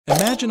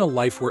Imagine a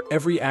life where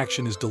every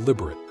action is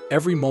deliberate,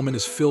 every moment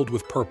is filled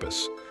with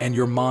purpose, and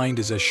your mind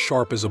is as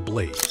sharp as a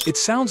blade. It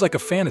sounds like a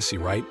fantasy,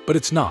 right? But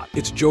it's not.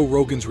 It's Joe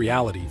Rogan's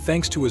reality,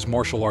 thanks to his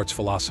martial arts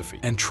philosophy.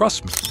 And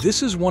trust me,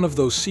 this is one of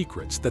those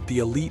secrets that the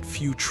elite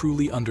few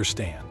truly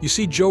understand. You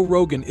see, Joe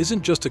Rogan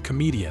isn't just a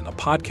comedian, a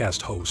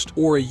podcast host,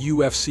 or a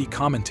UFC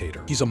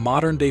commentator. He's a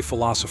modern-day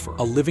philosopher,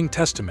 a living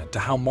testament to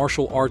how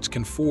martial arts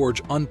can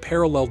forge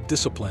unparalleled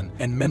discipline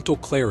and mental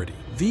clarity.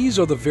 These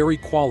are the very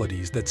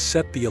qualities that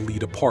set the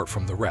elite apart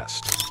from the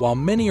rest. While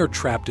many are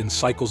trapped in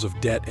cycles of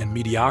debt and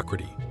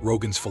mediocrity,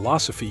 Rogan's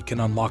philosophy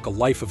can unlock a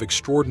life of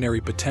extraordinary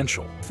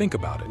potential. Think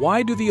about it.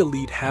 Why do the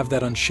elite have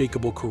that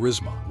unshakable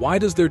charisma? Why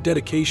does their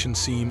dedication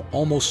seem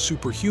almost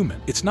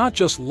superhuman? It's not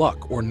just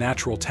luck or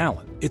natural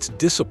talent. It's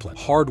discipline,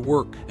 hard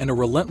work, and a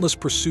relentless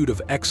pursuit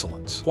of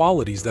excellence,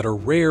 qualities that are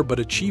rare but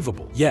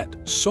achievable. Yet,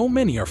 so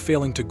many are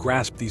failing to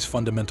grasp these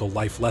fundamental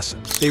life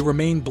lessons. They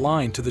remain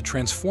blind to the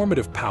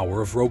transformative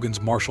power of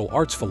Rogan's martial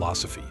arts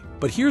philosophy.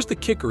 But here's the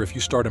kicker: if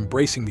you start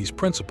embracing these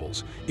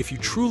principles, if you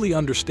truly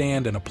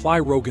understand and apply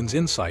Rogan's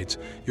insights,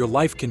 your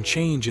life can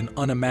change in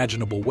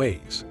unimaginable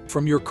ways.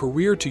 From your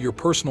career to your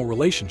personal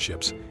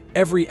relationships,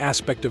 every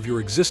aspect of your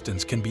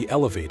existence can be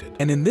elevated.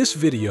 And in this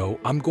video,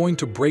 I'm going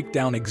to break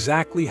down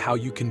exactly how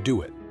you can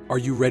do it. Are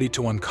you ready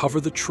to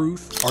uncover the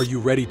truth? Are you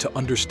ready to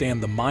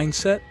understand the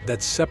mindset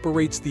that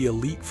separates the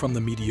elite from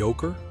the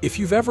mediocre? If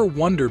you've ever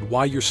wondered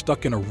why you're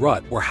stuck in a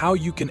rut or how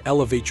you can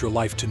elevate your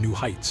life to new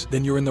heights,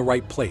 then you're in the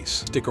right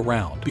place. Stick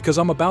around, because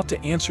I'm about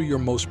to answer your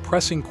most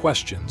pressing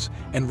questions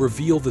and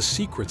reveal the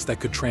secrets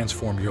that could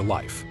transform your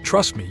life.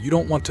 Trust me, you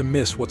don't want to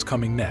miss what's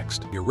coming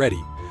next. You're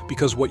ready,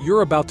 because what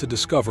you're about to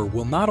discover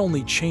will not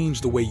only change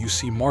the way you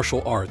see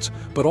martial arts,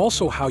 but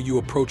also how you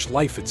approach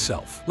life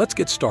itself. Let's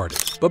get started.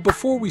 But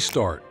before we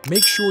start,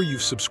 make sure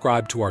you've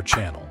subscribed to our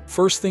channel.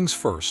 First things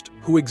first,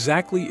 who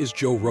exactly is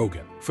Joe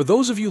Rogan? For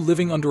those of you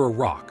living under a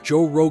rock,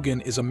 Joe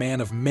Rogan is a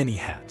man of many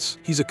hats.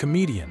 He's a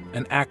comedian,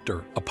 an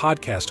actor, a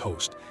podcast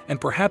host,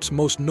 and perhaps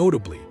most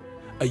notably,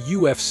 a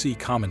UFC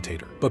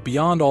commentator. But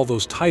beyond all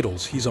those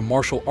titles, he's a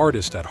martial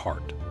artist at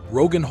heart.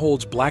 Rogan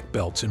holds black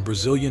belts in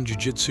Brazilian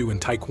Jiu-Jitsu and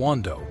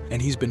Taekwondo,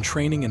 and he's been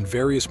training in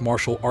various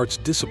martial arts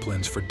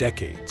disciplines for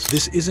decades.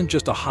 This isn't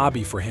just a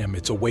hobby for him,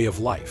 it's a way of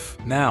life.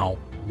 Now,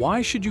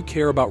 why should you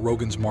care about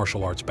Rogan's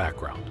martial arts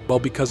background? Well,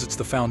 because it's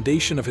the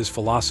foundation of his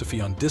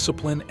philosophy on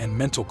discipline and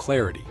mental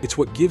clarity. It's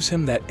what gives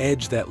him that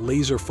edge, that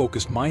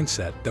laser-focused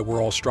mindset that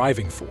we're all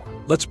striving for.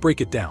 Let's break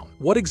it down.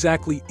 What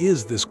exactly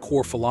is this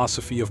core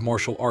philosophy of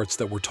martial arts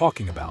that we're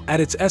talking about? At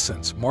its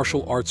essence,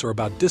 martial arts are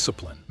about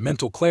discipline,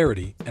 mental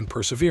clarity, and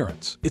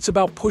perseverance. It's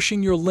about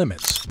pushing your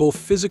limits, both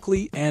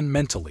physically and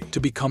mentally, to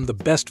become the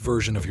best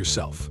version of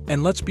yourself.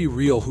 And let's be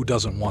real, who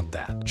doesn't want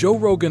that? Joe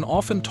Rogan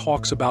often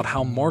talks about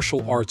how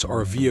martial arts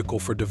are a vehicle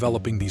for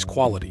developing these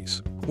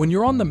qualities. When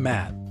you're on the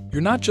mat,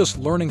 you're not just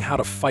learning how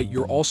to fight,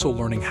 you're also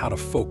learning how to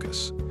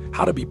focus,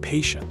 how to be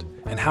patient,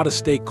 and how to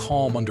stay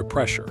calm under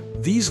pressure.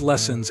 These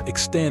lessons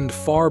extend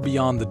far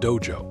beyond the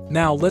dojo.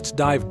 Now let's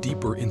dive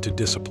deeper into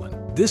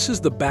discipline. This is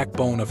the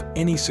backbone of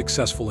any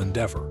successful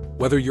endeavor.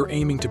 Whether you're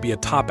aiming to be a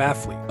top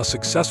athlete, a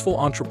successful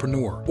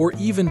entrepreneur, or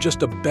even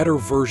just a better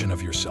version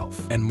of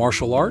yourself. And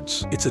martial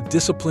arts? It's a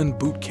disciplined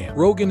boot camp.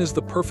 Rogan is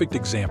the perfect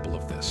example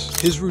of this.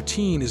 His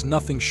routine is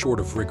nothing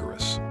short of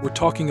rigorous. We're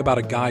talking about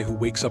a guy who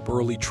wakes up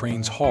early,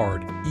 trains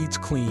hard, eats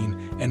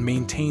clean, and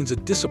maintains a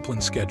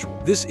disciplined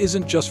schedule. This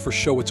isn't just for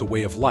show, it's a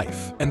way of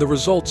life. And the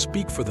results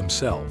speak for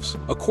themselves.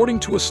 According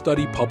to a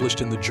study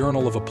published in the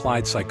Journal of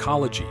Applied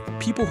Psychology,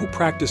 people who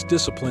practice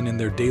discipline in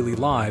their daily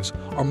lives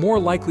are more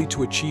likely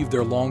to achieve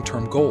their long-term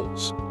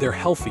goals. They're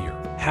healthier,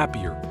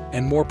 happier,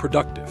 and more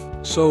productive.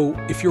 So,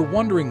 if you're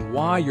wondering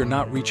why you're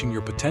not reaching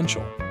your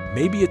potential,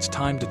 maybe it's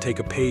time to take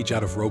a page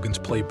out of Rogan's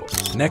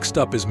playbook. Next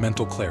up is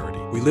mental clarity.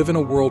 We live in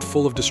a world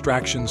full of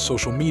distractions,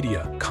 social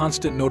media,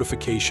 constant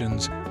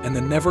notifications, and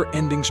the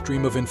never-ending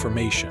stream of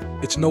information.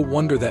 It's no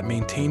wonder that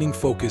maintaining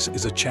focus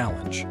is a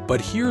challenge.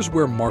 But here's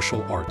where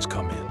martial arts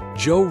come in.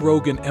 Joe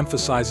Rogan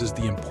emphasizes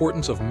the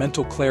importance of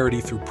mental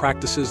clarity through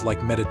practices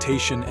like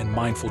meditation and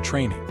mindful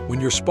training. When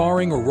you're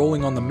sparring or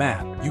rolling on the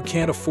mat, you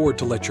can't afford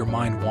to let your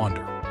mind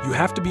wander. You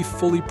have to be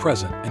fully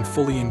present and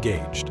fully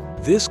engaged.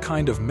 This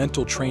kind of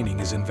mental training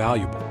is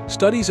invaluable.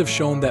 Studies have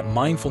shown that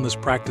mindfulness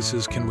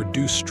practices can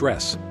reduce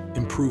stress,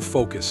 improve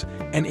focus,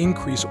 and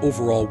increase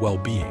overall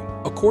well-being.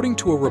 According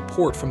to a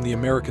report from the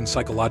American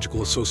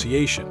Psychological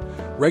Association,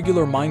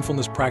 regular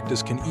mindfulness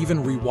practice can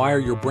even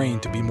rewire your brain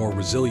to be more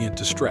resilient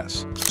to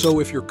stress. So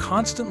if you're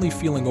constantly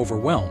feeling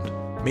overwhelmed,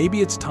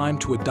 maybe it's time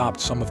to adopt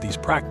some of these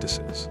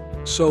practices.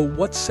 So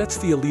what sets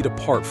the elite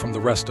apart from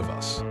the rest of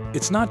us?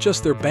 It's not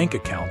just their bank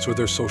accounts or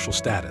their social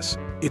status,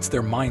 it's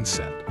their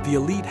mindset. The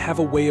elite have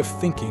a way of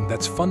thinking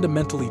that's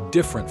fundamentally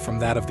different from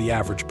that of the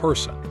average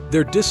person.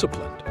 They're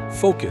disciplined,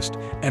 focused,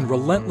 and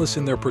relentless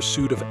in their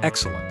pursuit of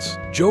excellence.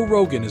 Joe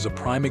Rogan is a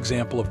prime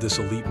example of this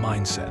elite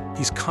mindset.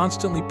 He's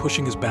constantly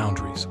pushing his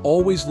boundaries,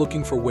 always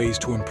looking for ways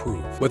to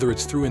improve. Whether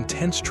it's through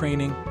intense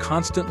training,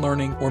 constant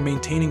learning, or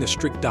maintaining a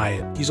strict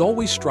diet, he's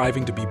always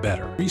striving to be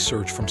better.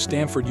 Research from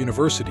Stanford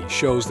University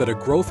shows that a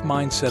growth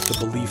mindset,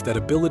 the belief that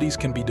abilities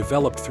can be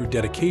developed through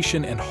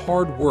dedication and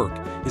hard work,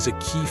 is a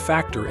key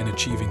factor in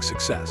achieving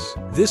success.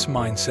 This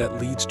mindset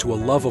leads to a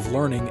love of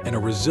learning and a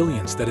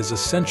resilience that is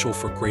essential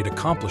for great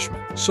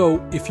accomplishment.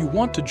 So, if you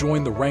want to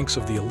join the ranks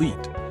of the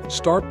elite,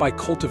 start by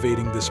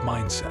cultivating this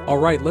mindset.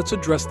 Alright, let's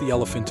address the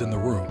elephant in the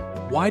room.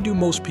 Why do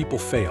most people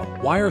fail?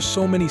 Why are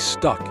so many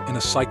stuck in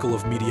a cycle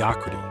of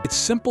mediocrity? It's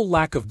simple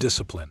lack of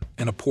discipline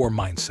and a poor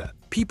mindset.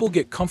 People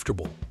get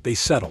comfortable, they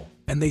settle,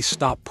 and they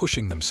stop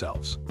pushing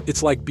themselves.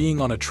 It's like being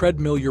on a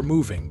treadmill. You're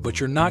moving, but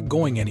you're not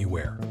going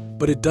anywhere.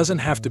 But it doesn't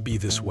have to be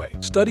this way.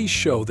 Studies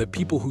show that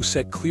people who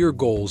set clear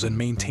goals and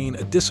maintain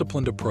a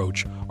disciplined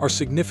approach are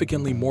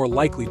significantly more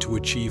likely to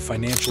achieve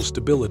financial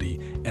stability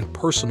and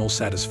personal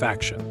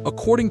satisfaction.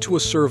 According to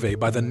a survey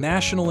by the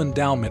National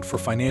Endowment for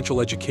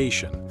Financial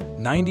Education,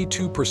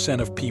 92%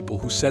 of people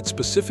who set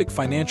specific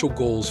financial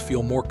goals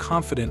feel more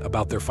confident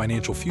about their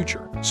financial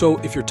future. So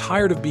if you're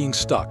tired of being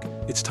stuck,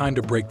 it's time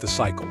to break the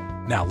cycle.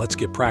 Now let's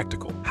get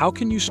practical. How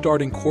can you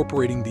start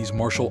incorporating these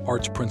martial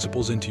arts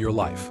principles into your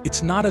life?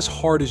 It's not as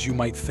hard as you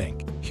might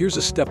think. Here's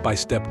a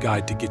step-by-step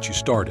guide to get you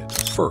started.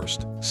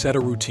 First, set a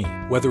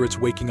routine. Whether it's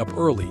waking up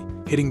early,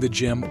 hitting the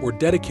gym, or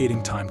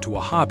dedicating time to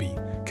a hobby,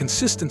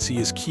 consistency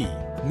is key.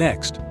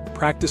 Next,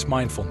 practice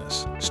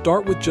mindfulness.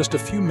 Start with just a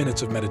few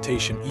minutes of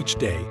meditation each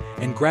day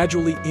and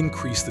gradually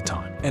increase the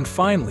time. And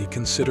finally,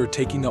 consider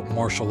taking up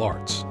martial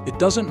arts. It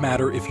doesn't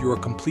matter if you're a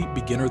complete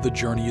beginner, the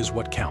journey is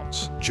what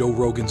counts. Joe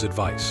Rogan's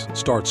advice: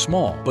 start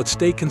small, but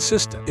stay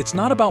consistent. It's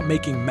not about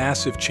making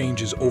massive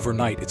changes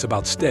overnight, it's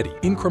about steady,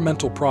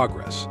 incremental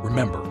progress.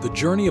 Remember, the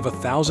journey of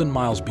 1,000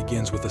 miles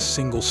begins with a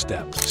single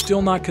step.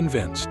 Still not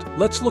convinced?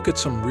 Let's look at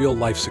some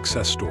real-life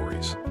success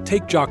stories.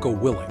 Take Jocko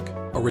Willink,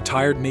 a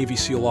retired Navy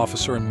SEAL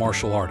officer and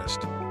martial artist.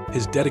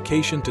 His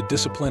dedication to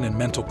discipline and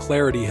mental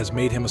clarity has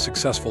made him a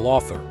successful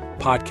author,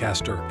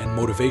 podcaster, and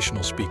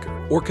motivational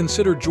speaker. Or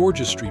consider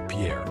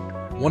St-Pierre,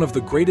 one of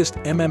the greatest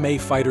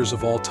MMA fighters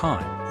of all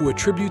time, who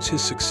attributes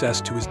his success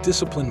to his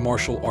disciplined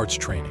martial arts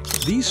training.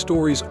 These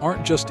stories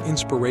aren't just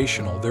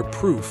inspirational, they're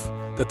proof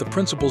that the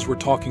principles we're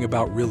talking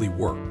about really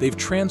work. They've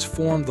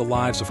transformed the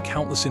lives of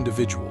countless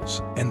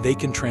individuals, and they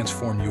can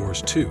transform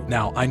yours too.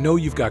 Now, I know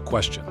you've got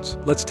questions.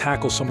 Let's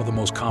tackle some of the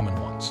most common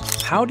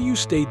ones. How do you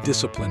stay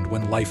disciplined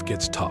when life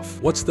gets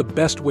tough? What's the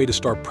best way to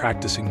start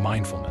practicing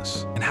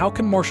mindfulness? And how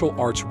can martial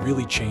arts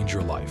really change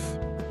your life?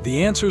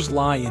 The answers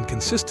lie in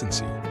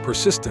consistency,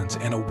 persistence,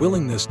 and a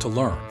willingness to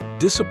learn.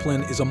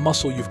 Discipline is a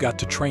muscle you've got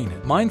to train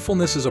it.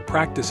 Mindfulness is a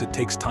practice it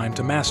takes time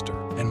to master.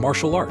 And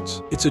martial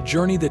arts, it's a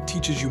journey that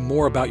teaches you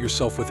more about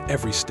yourself with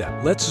every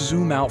step. Let's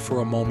zoom out for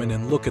a moment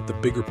and look at the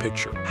bigger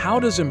picture. How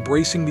does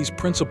embracing these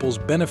principles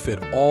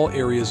benefit all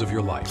areas of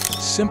your life?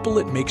 Simple,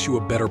 it makes you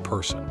a better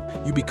person.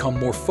 You become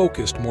more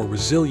focused, more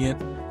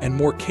resilient, and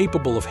more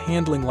capable of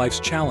handling life's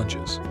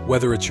challenges.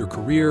 Whether it's your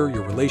career,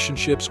 your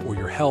relationships, or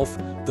your health,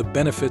 the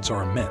benefits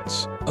are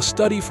immense. A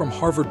study from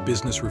Harvard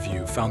Business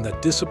Review found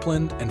that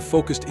disciplined and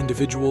focused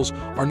individuals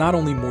are not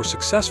only more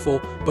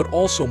successful, but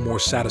also more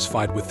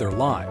satisfied with their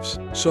lives.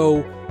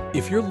 So,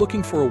 if you're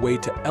looking for a way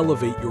to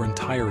elevate your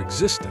entire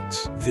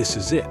existence, this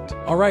is it.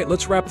 Alright,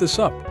 let's wrap this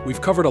up.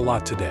 We've covered a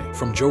lot today,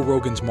 from Joe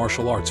Rogan's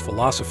martial arts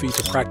philosophy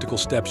to practical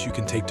steps you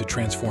can take to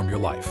transform your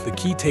life. The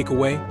key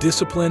takeaway: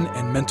 discipline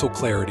and mental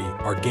clarity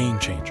are game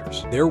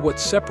changers. They're what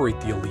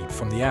separate the elite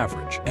from the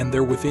average, and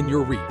they're within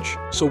your reach.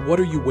 So what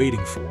are you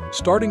waiting for?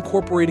 Start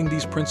incorporating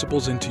these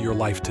principles into your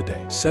life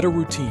today. Set a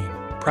routine,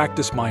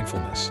 practice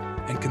mindfulness,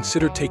 and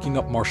consider taking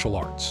up martial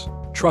arts.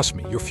 Trust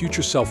me, your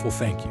future self will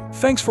thank you.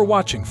 Thanks for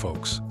watching,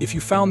 folks. If you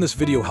found this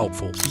video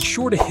helpful, be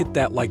sure to hit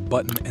that like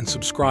button and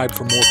subscribe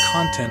for more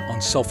content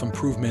on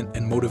self-improvement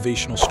and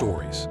motivational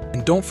stories.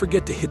 And don't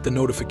forget to hit the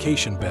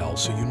notification bell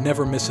so you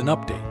never miss an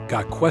update.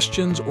 Got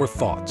questions or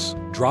thoughts?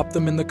 Drop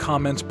them in the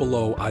comments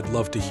below. I'd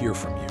love to hear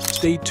from you.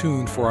 Stay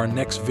tuned for our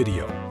next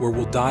video, where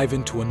we'll dive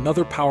into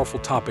another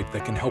powerful topic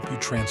that can help you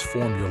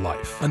transform your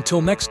life.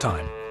 Until next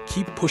time,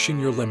 keep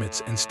pushing your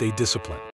limits and stay disciplined.